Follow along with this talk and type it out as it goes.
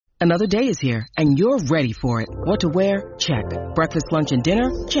Another day is here, and you're ready for it. What to wear? Check. Breakfast, lunch, and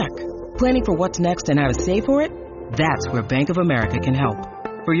dinner? Check. Planning for what's next and how to save for it? That's where Bank of America can help.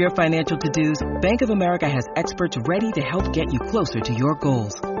 For your financial to-dos, Bank of America has experts ready to help get you closer to your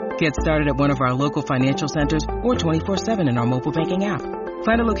goals. Get started at one of our local financial centers or 24/7 in our mobile banking app.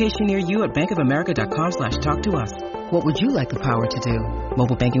 Find a location near you at bankofamerica.com/talktous. What would you like the power to do?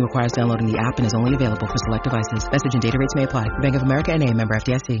 Mobile banking requires downloading the app and is only available for select devices. Message and data rates may apply. Bank of America N.A., member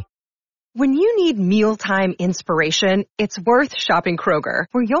FDIC. When you need mealtime inspiration, it's worth shopping Kroger,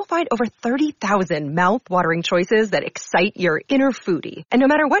 where you'll find over 30,000 mouth-watering choices that excite your inner foodie. And no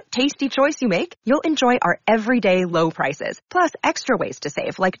matter what tasty choice you make, you'll enjoy our everyday low prices, plus extra ways to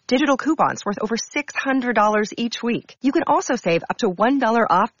save, like digital coupons worth over $600 each week. You can also save up to $1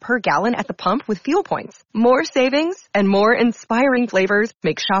 off per gallon at the pump with fuel points. More savings and more inspiring flavors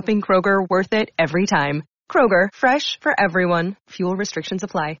make shopping Kroger worth it every time. Kroger, fresh for everyone. Fuel restrictions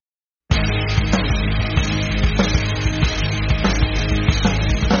apply.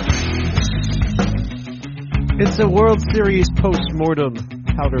 It's a World Series Postmortem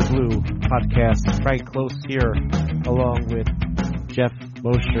Powder Blue podcast. Frank Close here, along with Jeff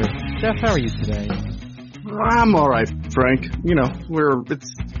Mosher. Jeff, how are you today? I'm all right, Frank. You know, we're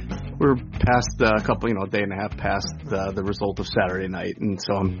past a couple, a day and a half past the result of Saturday night, and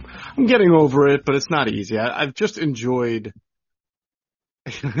so I'm getting over it, but it's not easy. I've just enjoyed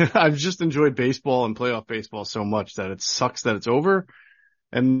baseball and playoff baseball so much that it sucks that it's over.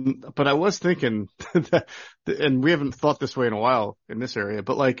 But I was thinking that, and we haven't thought this way in a while in this area,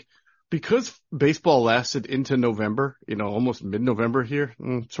 but like, because baseball lasted into November, almost mid-November here,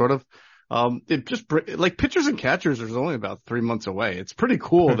 sort of, it just, like, pitchers and catchers are only about 3 months away. It's pretty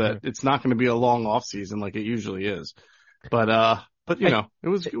cool that it's not going to be a long off season like it usually is. But it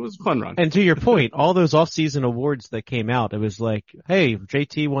was a fun run. And to your point, all those off-season awards that came out, it was like, hey,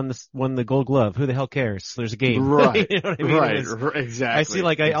 JT won the Gold Glove. Who the hell cares? There's a game. Right. You know what I mean? Right. Exactly. I see,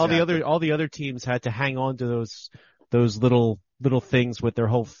 like, all the other teams had to hang on to those little things with their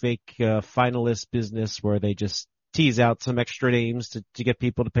whole fake finalist business where they just tease out some extra names to get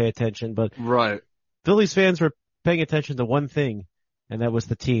people to pay attention. But right. Phillies fans were paying attention to one thing, and that was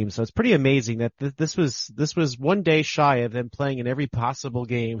the team. So it's pretty amazing that this was 1 day shy of them playing in every possible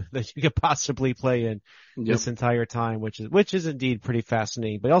game that you could possibly play in this entire time, which is indeed pretty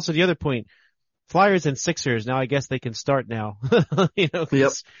fascinating. But also the other point, Flyers and Sixers, now I guess they can start now. Yep.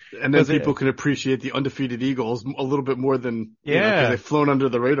 And then people can appreciate the undefeated Eagles a little bit more than, because they've flown under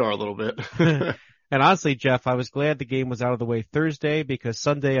the radar a little bit. And honestly, Jeff, I was glad the game was out of the way Thursday, because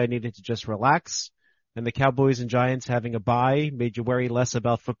Sunday I needed to just relax. And the Cowboys and Giants having a bye made you worry less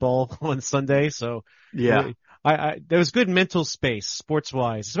about football on Sunday. So yeah, there was good mental space sports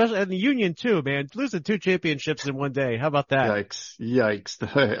wise, especially in the Union too, man. Losing 2 championships in 1 day. How about that? Yikes.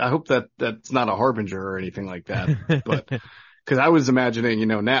 I hope that's not a harbinger or anything like that. But cause I was imagining,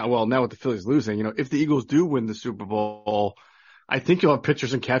 now with the Phillies losing, if the Eagles do win the Super Bowl, I think you'll have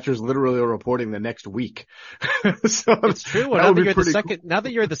pitchers and catchers literally reporting the next week. So it's true. Well, now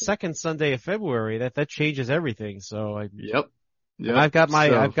that you're the second Sunday of February, that changes everything. So Yep. I've got my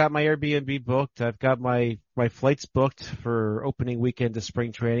Airbnb booked. I've got my flights booked for opening weekend of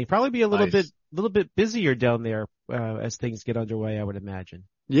spring training. Probably be a little bit busier down there, as things get underway, I would imagine.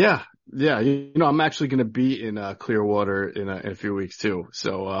 Yeah. I'm actually going to be in Clearwater in a few weeks too.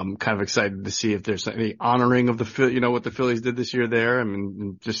 So I'm kind of excited to see if there's any honoring of what the Phillies did this year there. I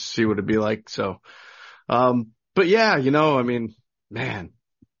mean, just see what it'd be like. So, but yeah, man,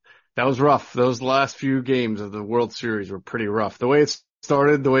 that was rough. Those last few games of the World Series were pretty rough. The way it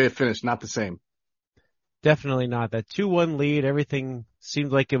started, the way it finished, not the same. Definitely not. That 2-1 lead, everything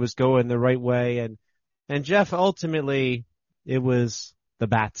seemed like it was going the right way. And Jeff, ultimately, it was the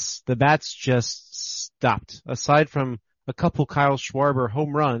bats. The bats just stopped. Aside from a couple Kyle Schwarber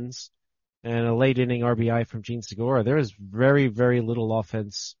home runs and a late inning RBI from Gene Segura, there was very, very little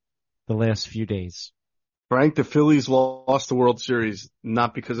offense the last few days. Frank, the Phillies lost the World Series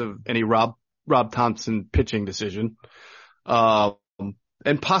not because of any Rob Thompson pitching decision, and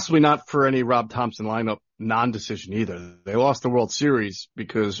possibly not for any Rob Thompson lineup non-decision either. They lost the World Series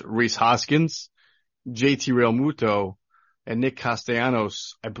because Rhys Hoskins, JT Realmuto, and Nick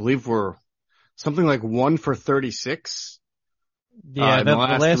Castellanos, I believe, were something like 1 for 36. Yeah, the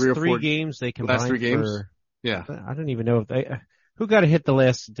last 3 games they combined. Last 3 games. Yeah. I don't even know if who got a hit the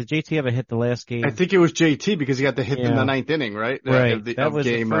last, did JT have a hit the last game? I think it was JT because he got the hit in the 9th inning, right? Right. That was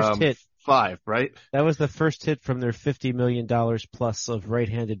game, the first hit. 5, right? That was the first hit from their $50 million plus of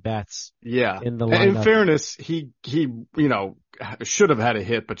right-handed bats. Yeah. In the lineup. And in fairness, he should have had a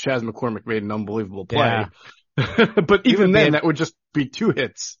hit, but Chas McCormick made an unbelievable play. But even then, that would just be 2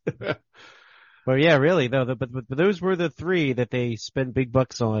 hits. Well, yeah, really though. But those were the 3 that they spent big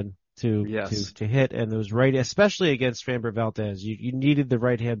bucks on to hit, and those right, especially against Framber Valdez. You needed the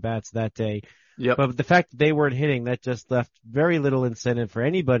right hand bats that day. Yep. But the fact that they weren't hitting, that just left very little incentive for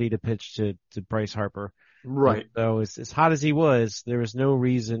anybody to pitch to Bryce Harper. Right. So as hot as he was, there was no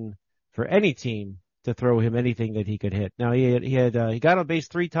reason for any team to throw him anything that he could hit. Now he got on base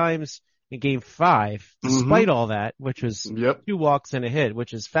 3 times in game 5, despite all that, which was 2 walks and a hit,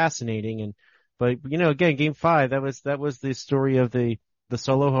 which is fascinating. But again, game 5, that was the story of the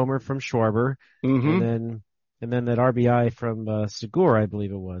solo homer from Schwarber, and then that RBI from Segura, I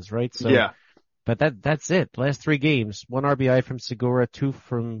believe it was, right? So yeah. But that's it. Last 3 games, 1 RBI from Segura, 2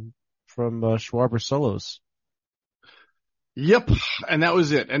 from Schwarber solos. Yep, and that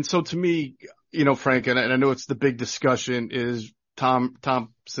was it. And so to me, Frank, and I know it's the big discussion, is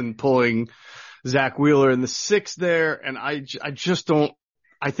Thompson pulling Zach Wheeler in the 6th there, and I just don't.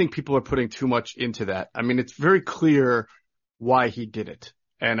 I think people are putting too much into that. I mean, it's very clear why he did it,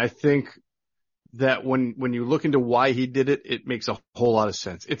 and I think that when you look into why he did it, it makes a whole lot of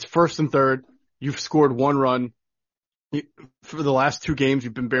sense. It's 1st and 3rd. You've scored 1 run. For the last 2 games,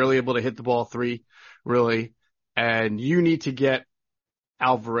 you've been barely able to hit the ball 3, really. And you need to get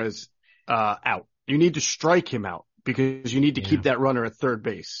Alvarez out. You need to strike him out because you need to keep that runner at third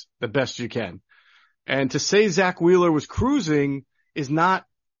base the best you can. And to say Zach Wheeler was cruising is not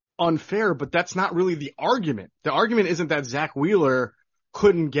unfair, but that's not really the argument. The argument isn't that Zach Wheeler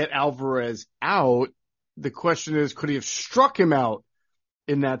couldn't get Alvarez out. The question is, could he have struck him out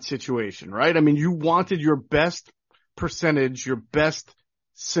in that situation, right? I mean, you wanted your best percentage, your best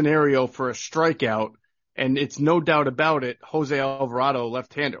scenario for a strikeout, and it's no doubt about it, Jose Alvarado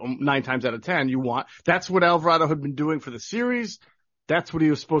left-handed, 9 times out of 10, that's what Alvarado had been doing for the series. That's what he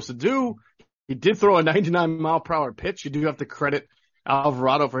was supposed to do. He did throw a 99-mile-per-hour pitch. You do have to credit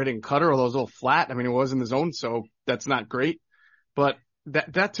Alvarado for hitting cutter, although it was a little flat. I mean, it was in the zone, so that's not great. But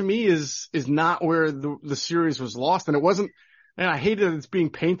that to me is not where the series was lost. And it wasn't, and I hate that it's being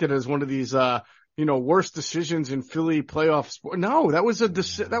painted as one of these, worst decisions in Philly playoff sport. No, that was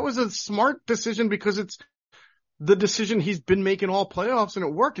a smart decision because it's the decision he's been making all playoffs, and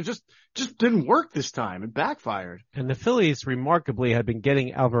it worked. It just didn't work this time. It backfired. And the Phillies remarkably had been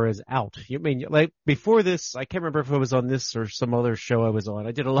getting Alvarez out. You mean, like, before this, I can't remember if it was on this or some other show I was on.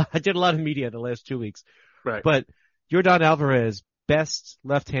 I did a lot of media the last 2 weeks. Right. But Yordan Alvarez, best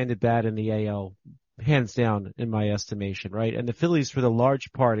left-handed bat in the AL, hands down in my estimation, right? And the Phillies, for the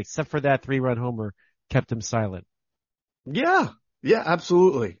large part, except for that 3-run homer, kept him silent. Yeah,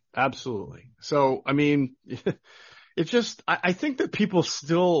 absolutely. Absolutely. So, I mean, I think that people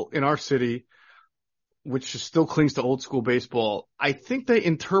still in our city, which still clings to old school baseball, I think they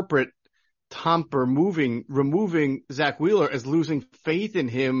interpret removing Zach Wheeler as losing faith in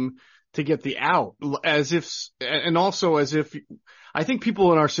him to get the out, I think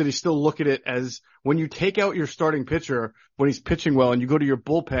people in our city still look at it as when you take out your starting pitcher when he's pitching well and you go to your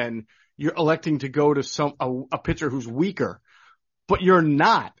bullpen, you're electing to go to a pitcher who's weaker, but you're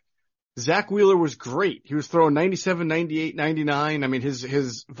not. Zach Wheeler was great. He was throwing 97, 98, 99. I mean,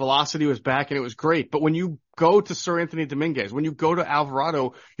 his velocity was back and it was great. But when you go to Sir Anthony Dominguez, when you go to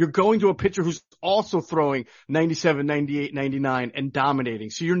Alvarado, you're going to a pitcher who's also throwing 97, 98, 99 and dominating.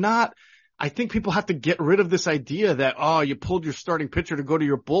 So I think people have to get rid of this idea that, you pulled your starting pitcher to go to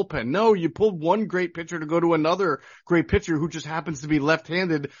your bullpen. No, you pulled one great pitcher to go to another great pitcher who just happens to be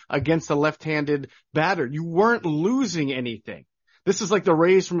left-handed against a left-handed batter. You weren't losing anything. This is like the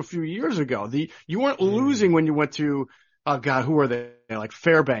Rays from a few years ago. You weren't losing when you went to, who were they? Like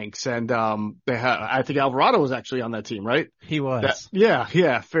Fairbanks, and I think Alvarado was actually on that team, right? He was.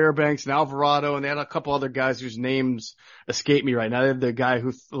 Fairbanks and Alvarado, and they had a couple other guys whose names escape me right now. They had the guy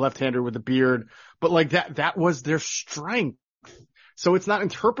who's left-hander with the beard, but like that was their strength. So it's not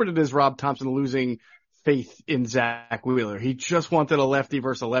interpreted as Rob Thompson losing faith in Zach Wheeler. He just wanted a lefty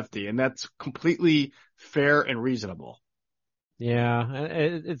versus a lefty, and that's completely fair and reasonable. Yeah,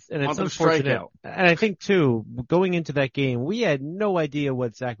 and it's unfortunate. And I think too, going into that game, we had no idea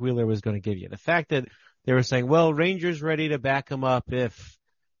what Zach Wheeler was going to give you. The fact that they were saying, well, Rangers ready to back him up because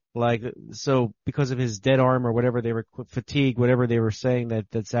of his dead arm or whatever they were, fatigue, whatever they were saying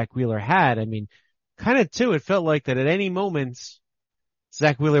that Zach Wheeler had. I mean, kind of too, it felt like that at any moment,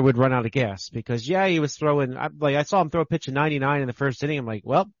 Zach Wheeler would run out of gas because he was throwing, I saw him throw a pitch of 99 in the first inning. I'm like,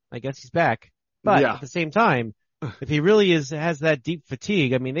 well, I guess he's back. But at the same time, if he really has that deep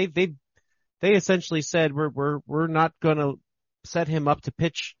fatigue, I mean, they essentially said we're not going to set him up to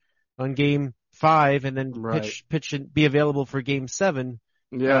pitch on game 5 and then pitch and be available for game 7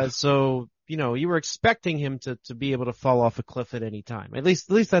 Yeah. So, you were expecting him to be able to fall off a cliff at any time. At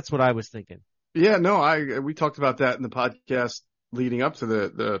least that's what I was thinking. Yeah, no, we talked about that in the podcast leading up to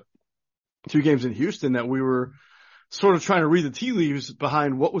the two games in Houston, that we were sort of trying to read the tea leaves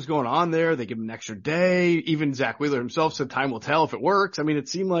behind what was going on there. They give him an extra day. Even Zach Wheeler himself said time will tell if it works. I mean, it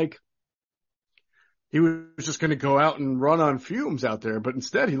seemed like he was just going to go out and run on fumes out there, but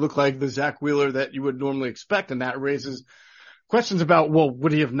instead he looked like the Zach Wheeler that you would normally expect. And that raises questions about, well,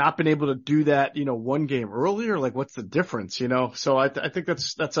 would he have not been able to do that, one game earlier? Like, what's the difference, So I think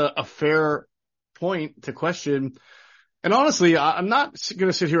that's a fair point to question. And honestly, I'm not going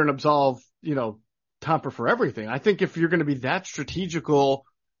to sit here and absolve, Tomper for everything. I think if you're going to be that strategical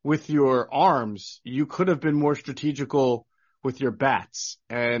with your arms, you could have been more strategical with your bats.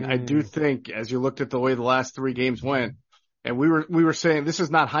 And I do think, as you looked at the way the last three games went, and we were saying, this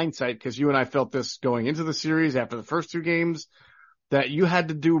is not hindsight, because you and I felt this going into the series after the first two games, that you had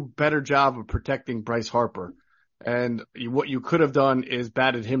to do a better job of protecting Bryce Harper. And what you could have done is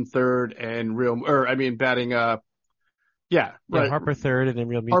batted him third and batting, right. Harper third and then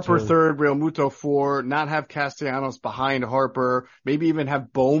Real Muto. Harper third, Real Muto four, not have Castellanos behind Harper, maybe even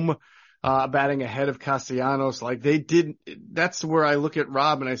have Bohm batting ahead of Castellanos. Like they did. That's where I look at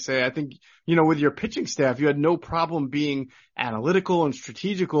Rob and I say, I think, with your pitching staff, you had no problem being analytical and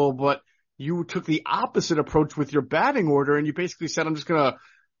strategical, but you took the opposite approach with your batting order, and you basically said, I'm just going to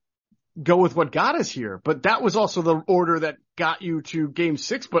go with what got us here. But that was also the order that got you to game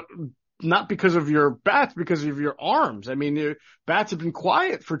 6, but not because of your bats, because of your arms. I mean, your bats have been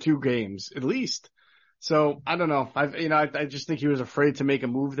quiet for 2 games at least. So I don't know. I just think he was afraid to make a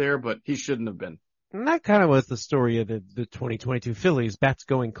move there, but he shouldn't have been. And that kind of was the story of the 2022 Phillies, bats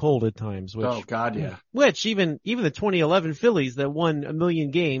going cold at times. Which, oh God, yeah. Which even the 2011 Phillies that won 1 million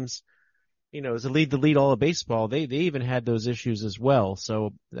games, as a lead to lead all of baseball, they even had those issues as well.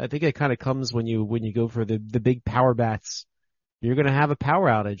 So I think it kind of comes when you go for the big power bats, you're going to have a power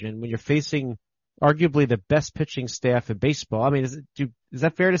outage. And when you're facing arguably the best pitching staff in baseball, I mean, is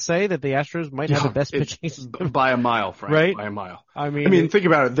that fair to say that the Astros might have the best pitching staff? By a mile, Frank. Right? By a mile. I mean, think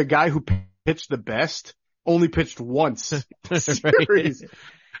about it. The guy who pitched the best only pitched once in the series. Right.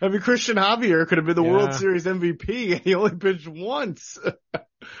 I mean, Christian Javier could have been the World Series MVP, and he only pitched once.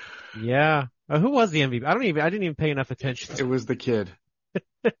 Yeah. Who was the MVP? I didn't even pay enough attention. It was the kid.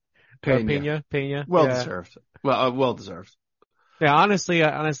 Pena. Deserved. Well deserved. Yeah, honestly,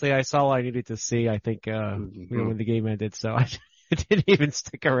 I saw all I needed to see. I think, when the game ended, so I didn't even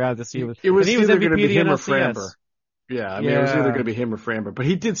stick around to see it was either going to be him or LCS. Framber. Yeah, I mean, it was either going to be him or Framber, but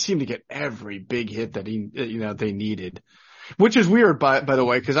he did seem to get every big hit that they needed, which is weird, by the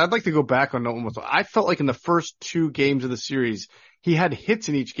way, because I'd like to go back on almost. I felt like in the first 2 games of the series, he had hits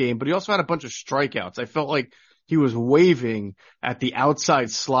in each game, but he also had a bunch of strikeouts. I felt like he was waving at the outside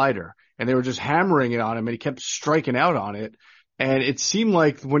slider, and they were just hammering it on him, and he kept striking out on it. And it seemed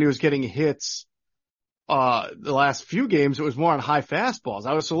like when he was getting hits, the last few games, it was more on high fastballs.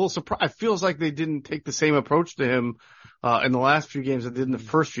 I was a little surprised. It feels like they didn't take the same approach to him, in the last few games that they did in the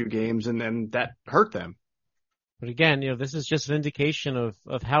first few games, and that hurt them. But again, this is just an indication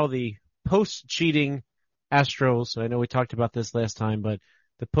of how the post-cheating Astros, I know we talked about this last time, but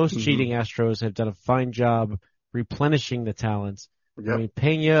the post-cheating Astros have done a fine job replenishing the talents. Yep. I mean,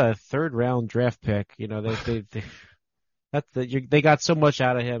 Pena, a 3rd-round draft pick, they got so much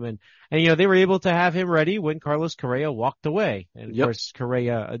out of him, and they were able to have him ready when Carlos Correa walked away. And of course,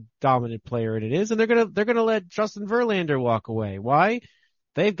 Correa, a dominant player, and it is, and they're gonna let Justin Verlander walk away. Why?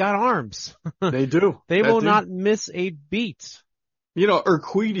 They've got arms. They do. They will not miss a beat.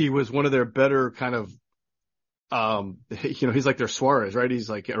 Urquidy was one of their better kind of, he's like their Suarez, right? He's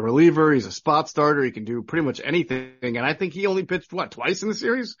like a reliever. He's a spot starter. He can do pretty much anything. And I think he only pitched, twice in the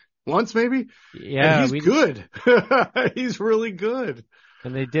series? Once, maybe? Yeah. And he's good. He's really good.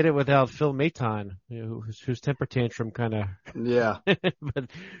 And they did it without Phil Maton, whose temper tantrum kind of. Yeah.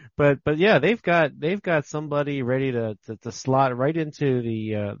 but yeah, they've got somebody ready to slot right into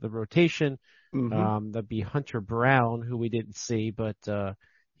the rotation. That'd be Hunter Brown, who we didn't see, but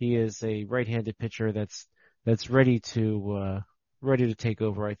he is a right-handed pitcher that's ready to take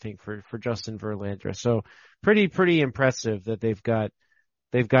over, I think, for Justin Verlander. So pretty impressive that they've got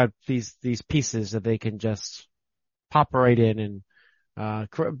these pieces that they can just pop right in, and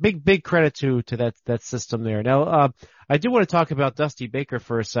big credit to that system there. Now, I do want to talk about Dusty Baker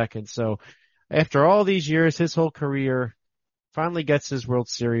for a second. So after all these years, his whole career, finally gets his World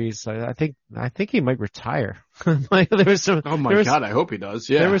Series. I think he might retire. There was some. Oh my God, I hope he does.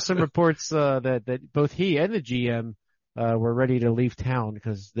 Yeah. There were some reports that both he and the GM were ready to leave town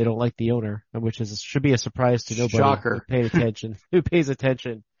because they don't like the owner, which should be a surprise to nobody Shocker. who pays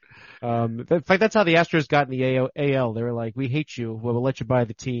attention. In fact, that's how the Astros got in the AL. They were like, we hate you. Well, we'll let you buy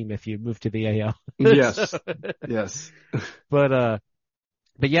the team if you move to the AL. Yes. Yes.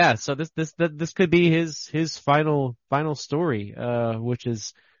 But yeah, so this could be his final story, which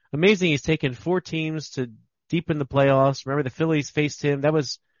is amazing. He's taken 4 teams to deep in the playoffs. Remember the Phillies faced him.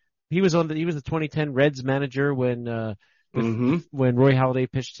 He was the 2010 Reds manager when Roy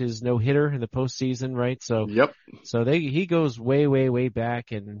Halladay pitched his no-hitter in the postseason, right? So, yep. So he goes way, way, way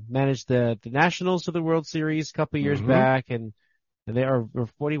back and managed the Nationals to the World Series a couple of years back, and they are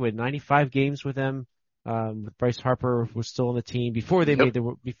 95 games with them. With Bryce Harper was still on the team before they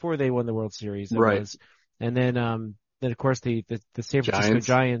before they won the World Series. Right. And then of course the San Francisco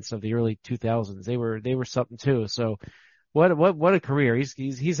Giants of the early 2000s. They were something too. So what a career.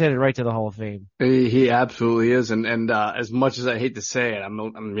 He's headed right to the Hall of Fame. He absolutely is. And as much as I hate to say it, I'm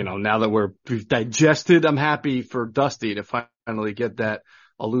now that we've digested, I'm happy for Dusty to finally get that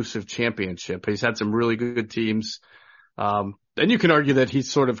elusive championship. He's had some really good teams. And you can argue that he's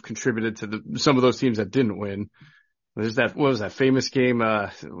sort of contributed to some of those teams that didn't win. There's what was that famous game,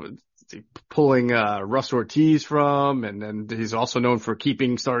 pulling, Russ Ortiz from, and then he's also known for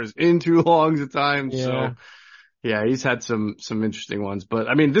keeping starters in too long at times. Yeah. So yeah, he's had some interesting ones, but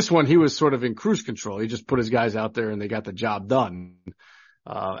I mean, this one, he was sort of in cruise control. He just put his guys out there and they got the job done,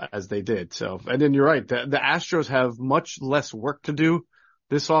 as they did. So, and then you're right. The Astros have much less work to do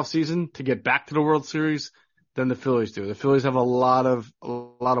this offseason to get back to the World Series than the Phillies do. The Phillies have a lot of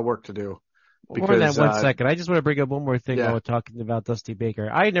work to do. More than that, 1 second. I just want to bring up one more thing while we're talking about Dusty Baker.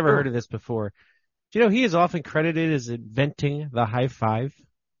 I had never heard of this before. Do you know he is often credited as inventing the high five?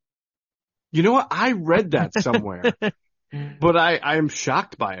 You know what? I read that somewhere, but I am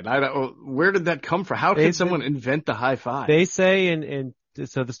shocked by it. Where did that come from? How did someone invent the high five? They say,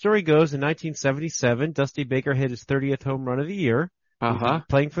 so the story goes in 1977, Dusty Baker hit his 30th home run of the year,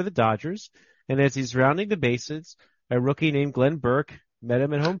 playing for the Dodgers. And as he's rounding the bases, a rookie named Glenn Burke met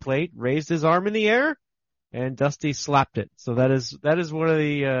him at home plate, raised his arm in the air, and Dusty slapped it. So that is one of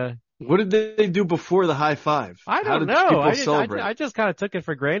the, what did they do before the high five? I don't know. I just kind of took it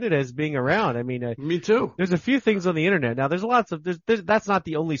for granted as being around. I mean, me too. There's a few things on the internet. Now there's that's not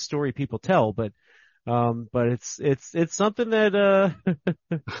the only story people tell, but it's something that,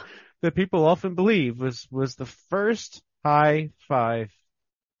 that people often believe was the first high five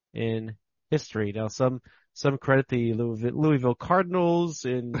in history. Now some credit the Louisville Cardinals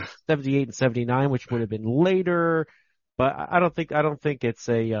in 78 and 79, which would have been later, but I don't think it's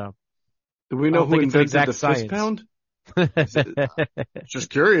a, do we know who invented the fist pound? Just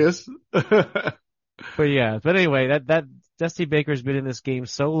curious. But anyway, that Dusty Baker's been in this game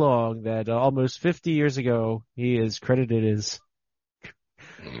so long that almost 50 years ago, he is credited as,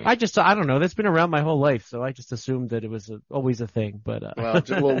 I don't know. That's been around my whole life, so I just assumed that it was always a thing. But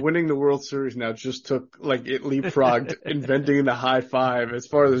well, winning the World Series now just took it leapfrogged inventing the high five as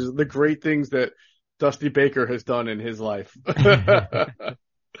far as the great things that Dusty Baker has done in his life.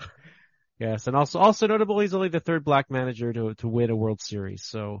 Yes, and also notable, he's only the 3rd black manager to win a World Series.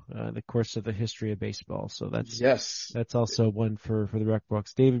 So the course of the history of baseball. So that's also one for the rec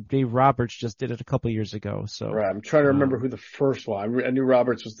books. Dave Roberts just did it a couple years ago. So right, I'm trying to remember who the first one. I knew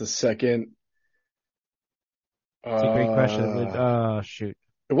Roberts was the second. That's a great question. Shoot,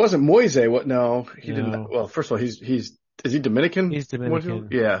 it wasn't Moise. What? No, he didn't. Well, first of all, is he Dominican? He's Dominican.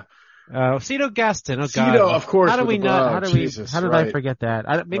 Yeah. Cito Gaston. Oh, Cito, God. of course. How do we not? Jesus, how did I forget that?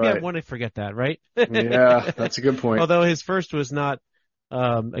 I want to forget that, right? Yeah, that's a good point. Although his first was not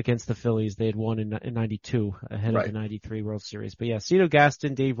against the Phillies. They had won in 92 ahead of the 93 World Series. But yeah, Cito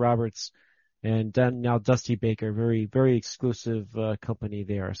Gaston, Dave Roberts, and now Dusty Baker. Very, very exclusive company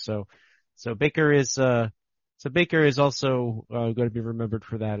there. So Baker is also going to be remembered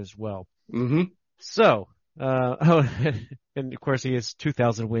for that as well. Mm-hmm. So, and of course he has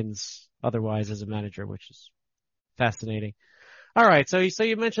 2,000 wins otherwise as a manager, which is fascinating. All right. So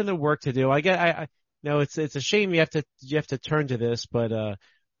you mentioned the work to do. I know it's a shame you have to turn to this, but,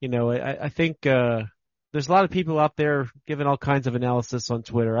 I think, there's a lot of people out there giving all kinds of analysis on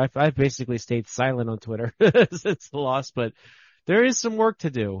Twitter. I've basically stayed silent on Twitter since the loss, but there is some work to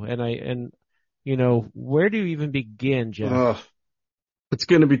do. And where do you even begin, Jeff? It's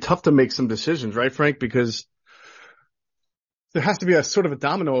going to be tough to make some decisions, right, Frank? Because there has to be a sort of a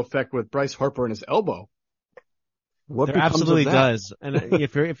domino effect with Bryce Harper and his elbow. There absolutely does. And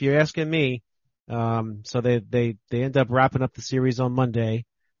if you're asking me, so they end up wrapping up the series on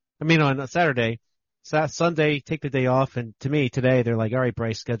Saturday. Sunday, take the day off, and to me today they're like, all right,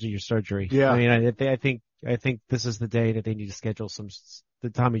 Bryce, schedule your surgery. Yeah. I mean, I think this is the day that they need to schedule the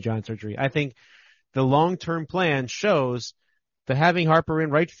Tommy John surgery. I think the long-term plan shows that having Harper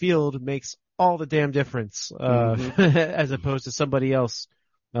in right field makes all the damn difference, as opposed to somebody else,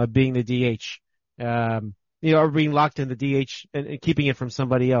 being the DH, or being locked in the DH and keeping it from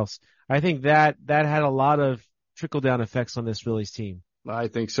somebody else. I think that had a lot of trickle-down effects on this Phillies team. I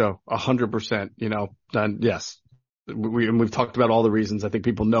think so. 100%, and yes, we've talked about all the reasons. I think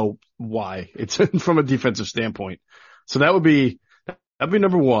people know why it's from a defensive standpoint. So that'd be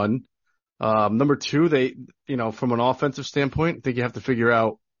number one. Number two, from an offensive standpoint, I think you have to figure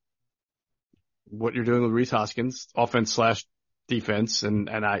out what you're doing with Rhys Hoskins, offense/defense. And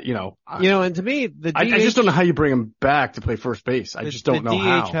to me, the DH, I just don't know how you bring him back to play first base. I just don't know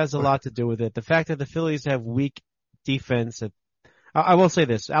how. The DH has a lot to do with it. The fact that the Phillies have weak defense. I will say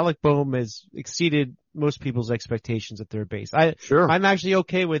this: Alec Boehm has exceeded most people's expectations at third base. I'm actually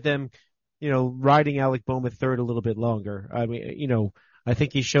okay with them, riding Alec Boehm at third a little bit longer. I mean, I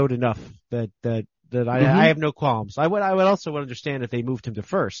think he showed enough that I have no qualms. I would also understand if they moved him to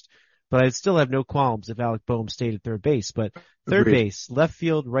first, but I'd still have no qualms if Alec Boehm stayed at third base. But third base, left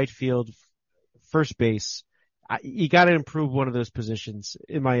field, right field, first base, you got to improve one of those positions,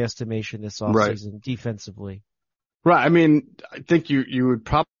 in my estimation, this offseason, defensively. Right. I mean, I think you would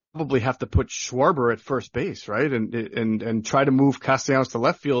probably have to put Schwarber at first base, right? And try to move Castellanos to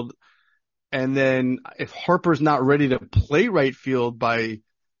left field. And then if Harper's not ready to play right field by,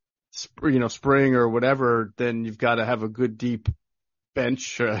 spring or whatever, then you've got to have a good deep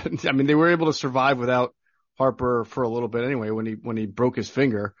bench. I mean, they were able to survive without Harper for a little bit anyway when he broke his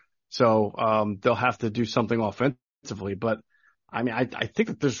finger. So, they'll have to do something offensively, but I mean, I think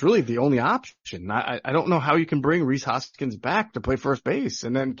that there's really the only option. I don't know how you can bring Rhys Hoskins back to play first base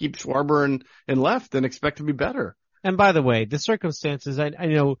and then keep Schwarber in left and expect to be better. And by the way, the circumstances, I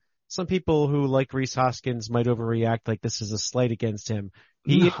know some people who like Rhys Hoskins might overreact like this is a slight against him.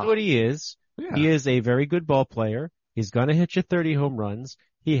 He is what he is. Yeah. He is a very good ball player. He's going to hit you 30 home runs.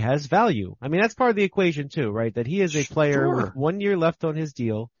 He has value. I mean, that's part of the equation too, right? That he is a player with 1 year left on his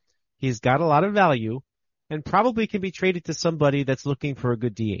deal. He's got a lot of value. And probably can be traded to somebody that's looking for a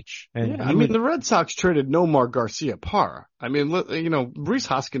good DH. And the Red Sox traded Nomar Garcia-Parra. I mean, Rhys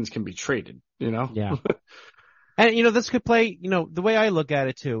Hoskins can be traded, Yeah. And, this could play, the way I look at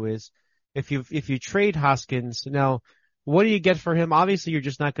it too is if you trade Hoskins, now, what do you get for him? Obviously, you're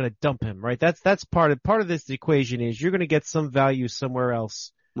just not going to dump him, right? That's part of this equation is you're going to get some value somewhere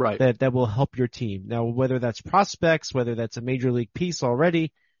else. Right. That will help your team. Now, whether that's prospects, whether that's a major league piece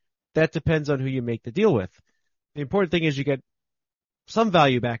already, that depends on who you make the deal with. The important thing is you get some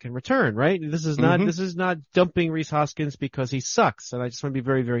value back in return, right? This is not dumping Rhys Hoskins because he sucks. And I just want to be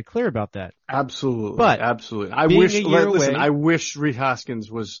very, very clear about that. Absolutely. Absolutely. I wish Rhys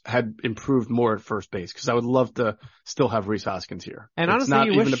Hoskins had improved more at first base because I would love to still have Rhys Hoskins here. And it's honestly, not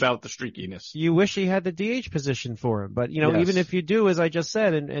even about the streakiness. You wish he had the DH position for him. But, even if you do, as I just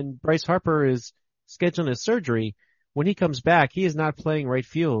said, and Bryce Harper is scheduling his surgery, when he comes back, he is not playing right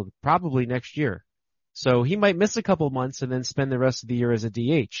field probably next year. So he might miss a couple months and then spend the rest of the year as a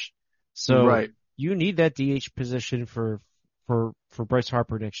DH. So you need that DH position for Bryce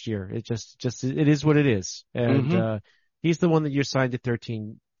Harper next year. It it is what it is. And, he's the one that you signed at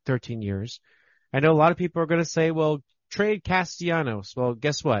 13 years. I know a lot of people are going to say, well, trade Castellanos. Well,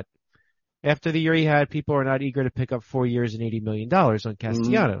 guess what? After the year he had, people are not eager to pick up 4 years and $80 million on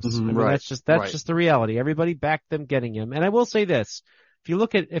Castellanos. I mean, that's just the reality. Everybody backed them getting him. And I will say this. If you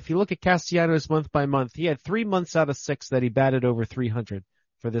look at Castellanos month by month, he had 3 months out of 6 that he batted over 300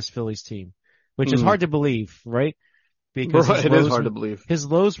 for this Phillies team, which is hard to believe, right? Because it is hard to believe. His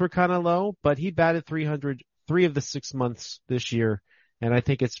lows were kind of low, but he batted 300 3 of the 6 months this year. And I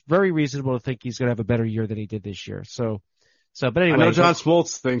think it's very reasonable to think he's going to have a better year than he did this year. But anyway. I know John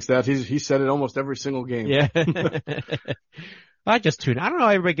Smoltz thinks that. He said it almost every single game. Yeah. I just tune. I don't know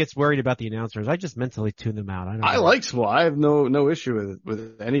how everybody gets worried about the announcers. I just mentally tune them out. I like Smoltz. I have no issue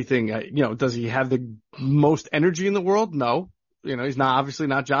with anything. Does he have the most energy in the world? No. He's obviously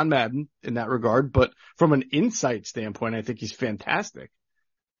not John Madden in that regard, but from an insight standpoint, I think he's fantastic.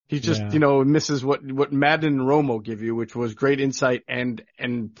 He just, misses what Madden and Romo give you, which was great insight and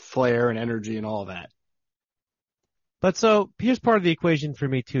flair and energy and all that. But so here's part of the equation for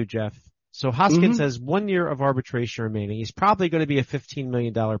me too, Jeff. So Hoskins has 1 year of arbitration remaining. He's probably going to be a $15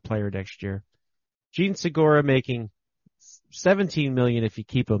 million player next year. Gene Segura making $17 million if you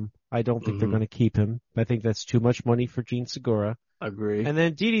keep him. I don't think they're going to keep him. I think that's too much money for Gene Segura. Agree. And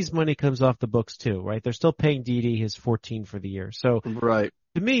then Didi's money comes off the books too, right? They're still paying Didi his $14 for the year. So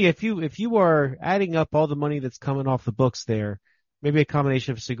to me, if you are adding up all the money that's coming off the books there, maybe a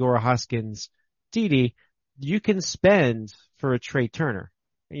combination of Segura, Hoskins, Didi, you can spend for a Trey Turner.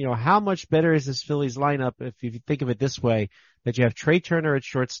 You know, how much better is this Phillies lineup if you think of it this way, that you have Trey Turner at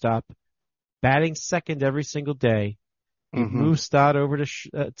shortstop, batting second every single day. You move Stott over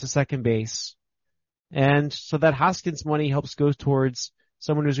to second base. And so that Hoskins money helps go towards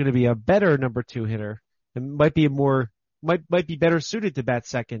someone who's going to be a better number 2 hitter and might be better suited to bat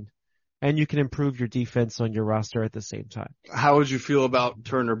second. And you can improve your defense on your roster at the same time. How would you feel about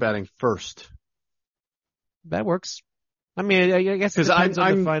Turner batting first? That works. I mean, I guess it depends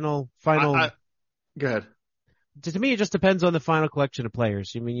on the final. Go ahead. To me, it just depends on the final collection of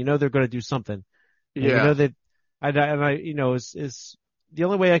players. I mean, you know they're going to do something. And Yeah. you know that, is the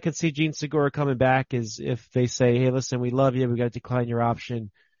only way I could see Gene Segura coming back is if they say, hey, listen, we love you. We got to decline your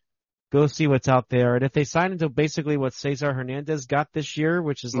option. Go see what's out there. And if they sign into basically what Cesar Hernandez got this year,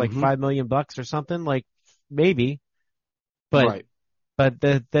 which is like $5 million or something, like maybe, but, right. but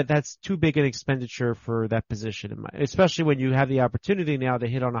that's too big an expenditure for that position, especially when you have the opportunity now to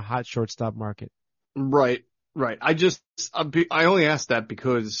hit on a hot shortstop market. Right. I only asked that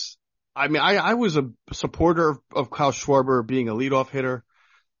because I was a supporter of Kyle Schwarber being a leadoff hitter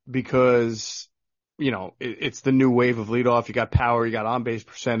because, it's the new wave of leadoff. You got power, you got on-base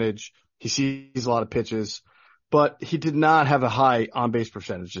percentage. He sees a lot of pitches, but he did not have a high on-base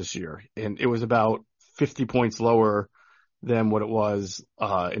percentage this year. And it was about 50 points lower than what it was,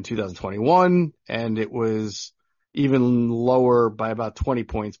 in 2021. And it was even lower by about 20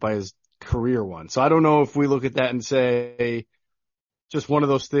 points by his career one. So I don't know if we look at that and say, just one of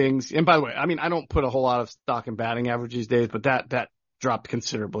those things. And by the way, I don't put a whole lot of stock in batting average these days, but that dropped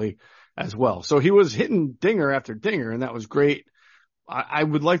considerably as well. So he was hitting dinger after dinger, and that was great. I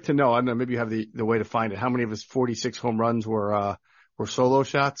would like to know, I don't know, maybe you have the way to find it, how many of his 46 home runs were solo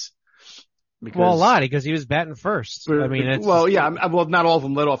shots? A lot, because he was batting first. Not all of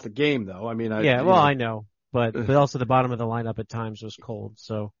them led off the game though. I know, but also the bottom of the lineup at times was cold.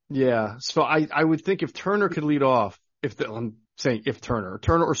 So yeah, so I would think if Turner could lead off, I'm saying if Turner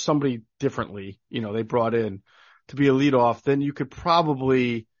or somebody differently, they brought in to be a leadoff, then you'd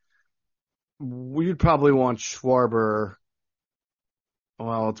probably want Schwarber.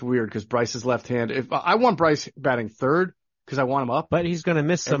 Well, it's weird because Bryce is left-handed. If I want Bryce batting third because I want him up, but he's going to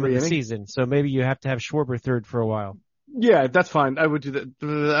miss some of the season, so maybe you have to have Schwarber third for a while. Yeah, that's fine. I would do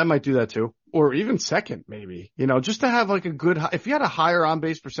that. I might do that too, or even second, maybe. Just to have like a good. If you had a higher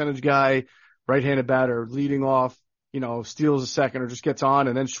on-base percentage guy, right-handed batter, leading off, steals a second or just gets on,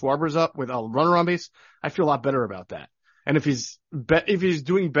 and then Schwarber's up with a runner on base, I feel a lot better about that. And if he's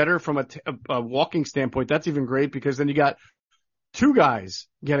doing better from a walking standpoint, that's even great because then you got 2 guys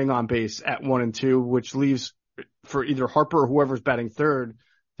getting on base at 1 and 2, which leaves for either Harper or whoever's batting third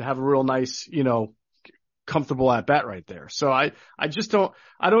to have a real nice, comfortable at bat right there. So I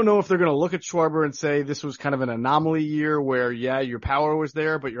don't know if they're going to look at Schwarber and say this was kind of an anomaly year where, yeah, your power was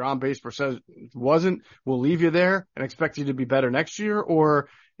there, but your on base percentage wasn't. We'll leave you there and expect you to be better next year. Or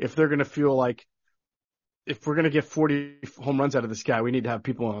if they're going to feel like, if we're going to get 40 home runs out of this guy, we need to have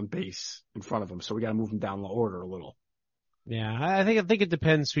people on base in front of him. So we got to move him down the order a little. Yeah, I think it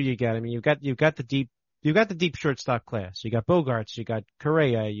depends who you get. I mean, you've got the deep shortstop class. You got Bogarts, you got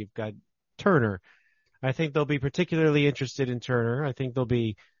Correa, you've got Turner. I think they'll be particularly interested in Turner. I think they'll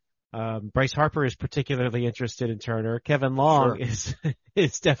be, Bryce Harper is particularly interested in Turner. Kevin Long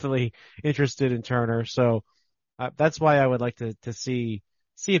is definitely interested in Turner. So, that's why I would like to see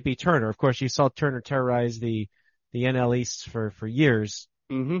it be Turner. Of course, you saw Turner terrorize the NL East for years.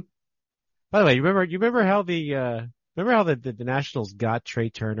 Mm-hmm. By the way, you remember how the Nationals got Trey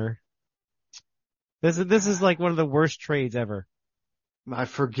Turner? This is like one of the worst trades ever. I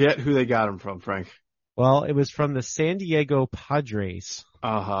forget who they got him from, Frank. Well, it was from the San Diego Padres.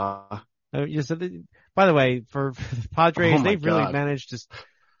 Uh-huh. By the way, for the Padres, they've really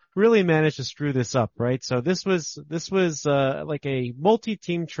managed to screw this up, right? So this was like a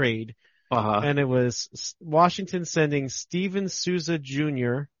multi-team trade. Uh-huh. And it was Washington sending Steven Souza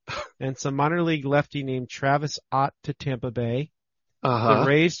Jr. and some minor league lefty named Travis Ott to Tampa Bay. Uh-huh. The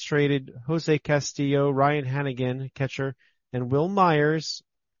Rays traded Jose Castillo, Ryan Hannigan, catcher, and Will Myers,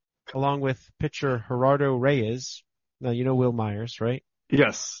 along with pitcher Gerardo Reyes. Now, you know Will Myers, right?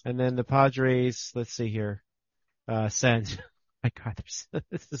 Yes. And then the Padres, let's see here, send, my God,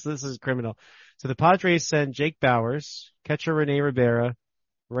 this is criminal. So the Padres send Jake Bowers, catcher Rene Rivera,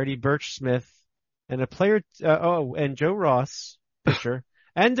 righty Birch Smith, and a player, and Joe Ross, pitcher,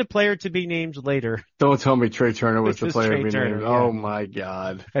 and a player to be named later. Don't tell me Trey Turner was the player to be Turner, named. yeah. Oh my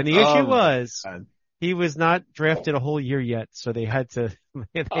God. And the issue was, He was not drafted a whole year yet, so they had to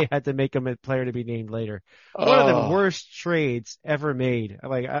make him a player to be named later. One of the Oh, worst trades ever made.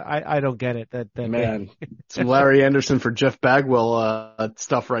 Like I don't get it that man. Some Larry Anderson for Jeff Bagwell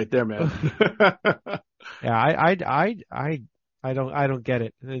stuff right there, man. yeah, I don't get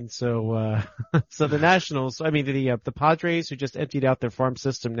it. And so so the Nationals, I mean the Padres, who just emptied out their farm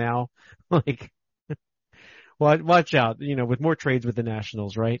system now, like watch out, with more trades with the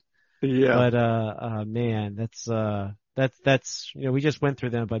Nationals, right? Yeah. But man, that's we just went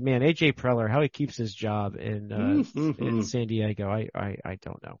through them, but man, AJ Preller, how he keeps his job in San Diego, I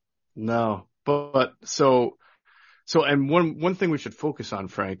don't know. No. But and one thing we should focus on,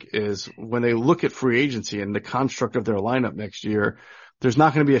 Frank, is when they look at free agency and the construct of their lineup next year, there's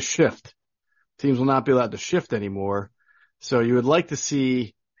not going to be a shift. Teams will not be allowed to shift anymore. So you would like to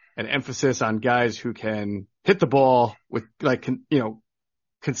see an emphasis on guys who can hit the ball with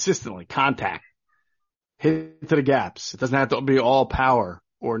consistently, contact, hit to the gaps. It doesn't have to be all power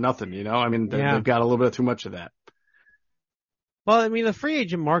or nothing, I mean, they've got a little bit too much of that. Well, I mean, the free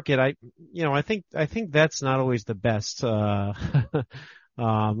agent market, I think that's not always the best. Let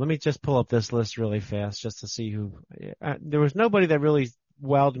me just pull up this list really fast just to see who, there was nobody that really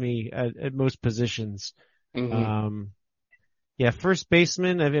wowed me at most positions. Mm-hmm. First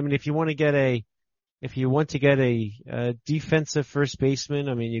baseman. I mean, if you want to get a defensive first baseman,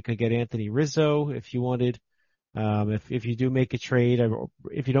 I mean, you could get Anthony Rizzo if you wanted. If you do make a trade, or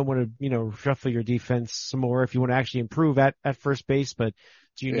if you don't want to, shuffle your defense some more, if you want to actually improve at first base, but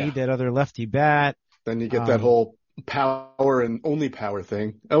do you need that other lefty bat? Then you get that whole power and only power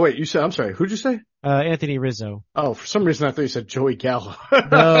thing. Oh wait, I'm sorry, who'd you say? Anthony Rizzo. Oh, for some reason I thought you said Joey Gallo.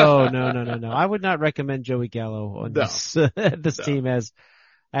 No. I would not recommend Joey Gallo on this team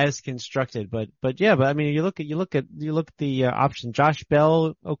as constructed, but I mean, you look at the option. Josh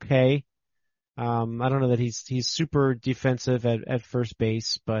Bell, okay. I don't know that he's super defensive at first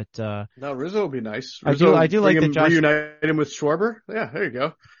base, but no, Rizzo would be nice. I do like that Josh reunite him with Schwarber. Yeah, there you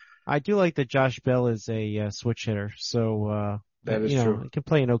go. I do like that Josh Bell is a switch hitter, so that is true. He can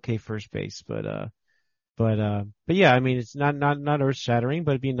play an okay first base, but yeah, I mean, it's not earth shattering,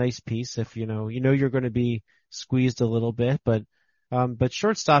 but it'd be a nice piece if you're going to be squeezed a little bit, but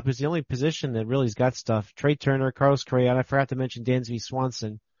shortstop is the only position that really's got stuff. Trey Turner, Carlos Correa, and I forgot to mention Dansby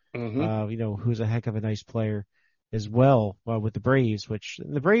Swanson. Mm-hmm. Who's a heck of a nice player as well, with the Braves, which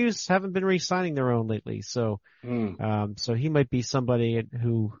the Braves haven't been re-signing their own lately. So, so he might be somebody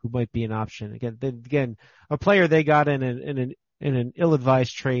who might be an option. Again, a player they got in an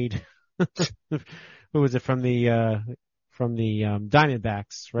ill-advised trade. Who was it from the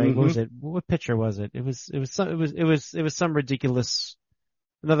Diamondbacks, right? Mm-hmm. What was it? What pitcher was it? It was some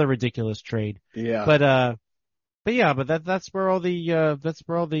another ridiculous trade. Yeah. But that's where all the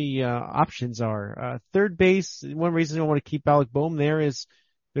options are. Third base, one reason I want to keep Alec Boehm there is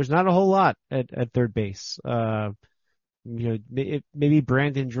there's not a whole lot at third base. Maybe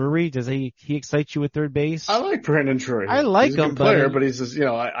Brandon Drury, does he excite you at third base? I like Brandon Drury. I like he's a him, good player, but he's just,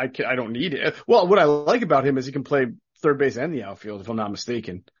 I don't need it. Well, what I like about him is he can play third base and the outfield, if I'm not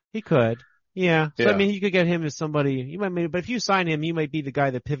mistaken. He could. Yeah. So, I mean, you could get him as somebody, but if you sign him, you might be the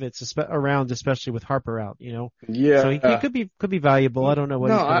guy that pivots around, especially with Harper out, Yeah. So he could be valuable. I don't know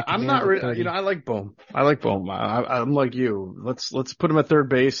what he's going to I'm not really, I like Boehm. I'm like you. Let's put him at third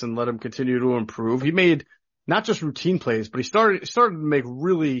base and let him continue to improve. He made not just routine plays, but he started to make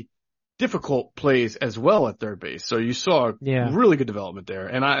really difficult plays as well at third base. So you saw really good development there.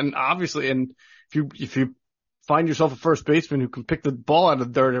 And obviously, if you find yourself a first baseman who can pick the ball out of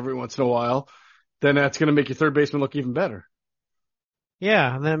the dirt every once in a while, then that's going to make your third baseman look even better.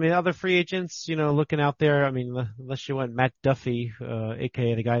 Yeah. And then, I mean, other free agents, looking out there, I mean, unless you want Matt Duffy,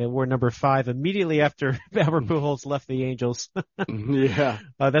 aka the guy that wore number 5 immediately after Albert Pujols left the Angels. Yeah.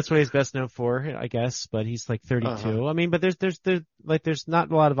 That's what he's best known for, I guess, but he's like 32. Uh-huh. I mean, but there's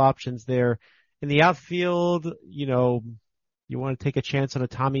not a lot of options there. In the outfield, you want to take a chance on a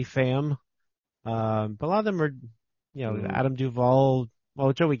Tommy Pham. But a lot of them are, Adam Duvall,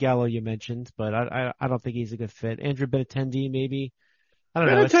 Joey Gallo you mentioned, but I don't think he's a good fit. Andrew Benintendi, maybe. I don't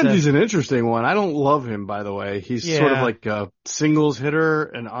know. Benintendi's an interesting one. I don't love him, by the way. He's sort of like a singles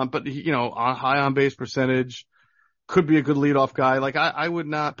hitter but on high on base percentage, could be a good leadoff guy. Like I would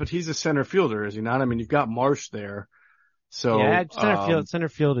not, but he's a center fielder, is he not? I mean, you've got Marsh there. So center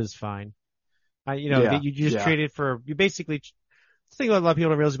field is fine. You just traded for, you basically, the thing a lot of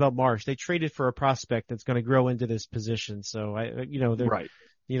people don't realize about Marsh, they traded for a prospect that's going to grow into this position. So right.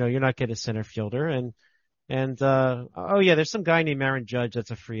 You're not getting a center fielder, and there's some guy named Aaron Judge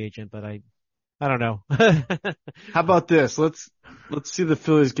that's a free agent, but I I don't know. How about this? Let's see the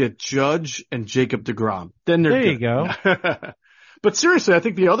Phillies get Judge and Jacob deGrom. Then they're There good. you go. But seriously, I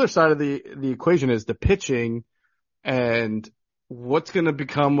think the other side of the equation is the pitching and what's going to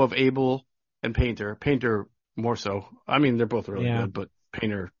become of Abel and Painter. Painter more so. I mean, they're both really good, but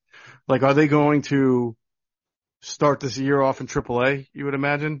Painter, like, are they going to start this year off in AAA, you would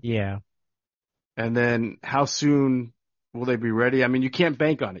imagine? Yeah. And then how soon will they be ready? I mean, you can't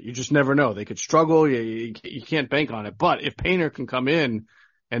bank on it. You just never know. They could struggle. You can't bank on it. But if Painter can come in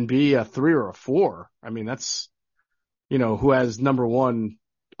and be a 3 or a 4, I mean, that's, who has number one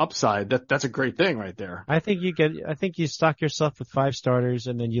upside. That's a great thing right there. I think you stock yourself with 5 starters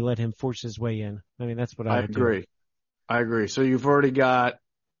and then you let him force his way in. I mean, that's what I would do. I agree. So you've already got,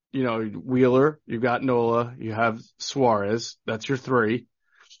 Wheeler, you've got Nola, you have Suarez. That's your 3.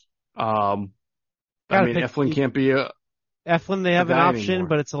 Eflin can't be Eflin, they have an option, anymore.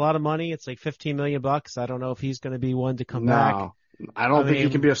 but it's a lot of money. It's like $15 million. I don't know if he's going to be one to come back. I don't think he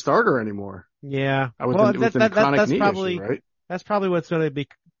can be a starter anymore. Yeah. That's probably issue, right? That's probably what's going to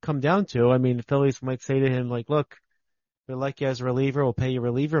come down to. I mean, the Phillies might say to him, like, look, we like you as a reliever. We'll pay you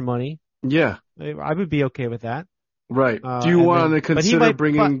reliever money. Yeah. I would be okay with that. Right. Do you want to consider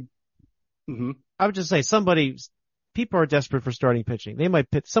bringing? I would just say people are desperate for starting pitching.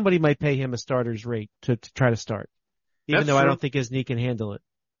 Somebody might pay him a starter's rate to try to start, even though I don't think his knee can handle it.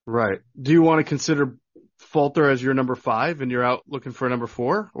 Right. Do you want to consider Falter as your number 5 and you're out looking for a number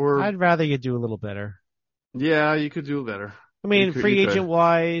 4? Or I'd rather you do a little better. Yeah, you could do better. I mean, free agent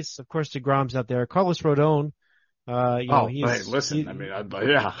wise, of course, DeGrom's out there. Carlos Rodon, he's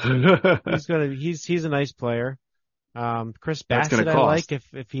a nice player. Chris Bassett, I like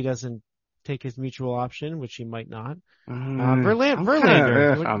if he doesn't take his mutual option, which he might not. Verlander,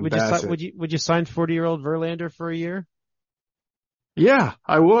 would you sign 40-year-old Verlander for a year? Yeah,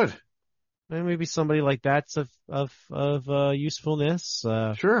 I would. And maybe somebody like that's of usefulness.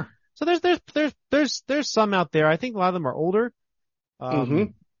 Sure. So there's some out there. I think a lot of them are older.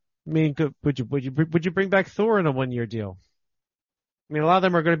 I mean, would you bring back Thor in a 1-year deal? I mean, a lot of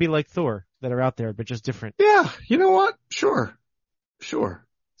them are going to be like Thor that are out there, but just different. Yeah. You know what? Sure. So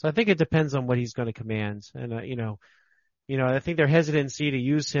I think it depends on what he's going to command. And, I think their hesitancy to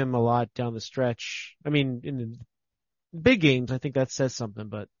use him a lot down the stretch. I mean, in the big games, I think that says something,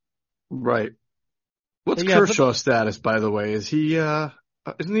 but. Right. What's Kershaw's status, by the way? Is he,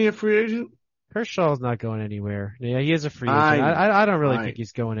 isn't he a free agent? Kershaw's not going anywhere. Yeah, he is a free agent. I don't really think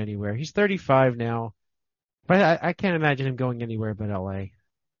he's going anywhere. He's 35 now, but I can't imagine him going anywhere but LA.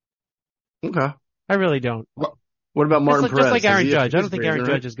 Okay. I really don't. What about Martin Perez? Just like Aaron Judge. I don't think Aaron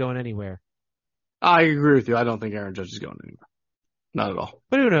Judge is going anywhere. I agree with you. I don't think Aaron Judge is going anywhere. Not at all.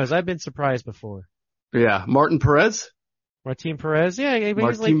 But who knows? I've been surprised before. Yeah. Martin Perez? Martin Perez? Yeah.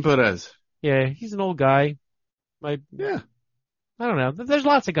 Perez. Yeah, he's an old guy. Yeah. I don't know. There's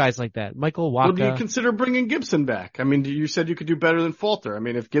lots of guys like that. Michael Wacha. Well, do you consider bringing Gibson back? I mean, you said you could do better than Falter. I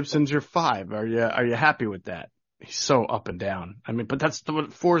mean, if Gibson's your 5, are you happy with that? He's so up and down. I mean, but that's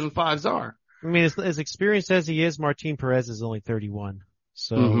what 4s and 5s are. I mean, as experienced as he is, Martin Perez is only 31.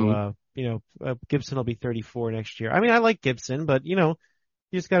 So, Gibson will be 34 next year. I mean, I like Gibson, but you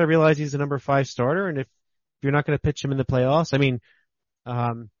just got to realize he's a number 5 starter. And if you're not going to pitch him in the playoffs, I mean,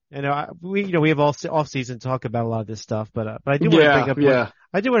 we have all off season talk about a lot of this stuff, but I do want to bring up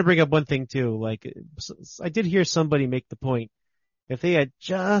I do want to bring up one thing too. Like, I did hear somebody make the point, if they had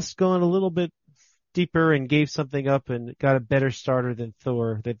just gone a little bit deeper and gave something up and got a better starter than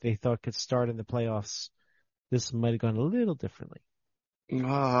Thor that they thought could start in the playoffs, this might have gone a little differently.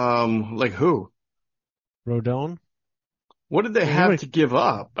 Like who? Rodon. What did they have to give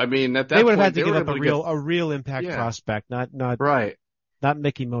up? I mean, at that they would point, have had to give up a real impact prospect, not right. Not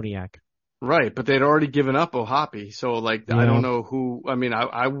Mickey Moniak. Right, but they'd already given up O'Hoppe, so I don't know who. I mean,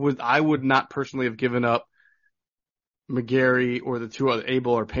 I would not personally have given up McGarry or the 2 other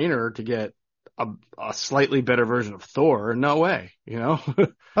Abel or Painter to get a slightly better version of Thor. No way, Oh,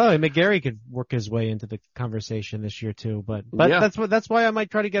 McGarry could work his way into the conversation this year too, but that's why I might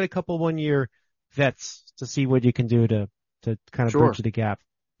try to get a couple 1-year vets to see what you can do to kind of bridge the gap.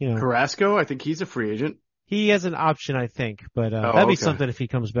 Carrasco, I think he's a free agent. He has an option, I think, but that'd be something if he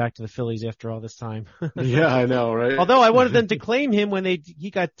comes back to the Phillies after all this time. Yeah, I know, right? Although I wanted them to claim him when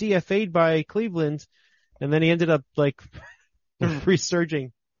he got DFA'd by Cleveland, and then he ended up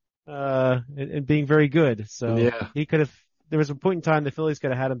resurging and being very good. So he could have. There was a point in time the Phillies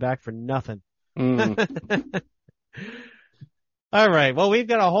could have had him back for nothing. All right. Well, we've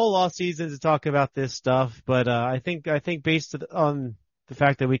got a whole off season to talk about this stuff, but I think based on the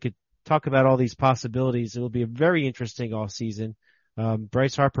fact that we could talk about all these possibilities, it will be a very interesting off season.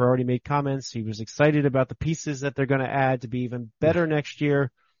 Bryce Harper already made comments. He was excited about the pieces that they're going to add to be even better next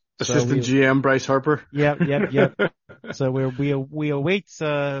year. Assistant GM Bryce Harper. Yep. So we await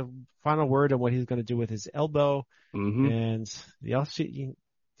final word on what he's going to do with his elbow. Mm-hmm. And the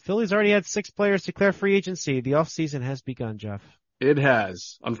Phillies already had 6 players declare free agency. The offseason has begun, Jeff. It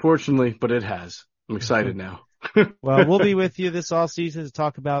has, unfortunately, but it has. I'm excited now. Well, we'll be with you this offseason to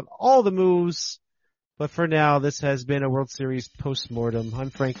talk about all the moves. But for now, this has been a World Series postmortem. I'm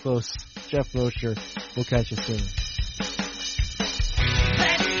Frank Close, Jeff Mosher. We'll catch you soon.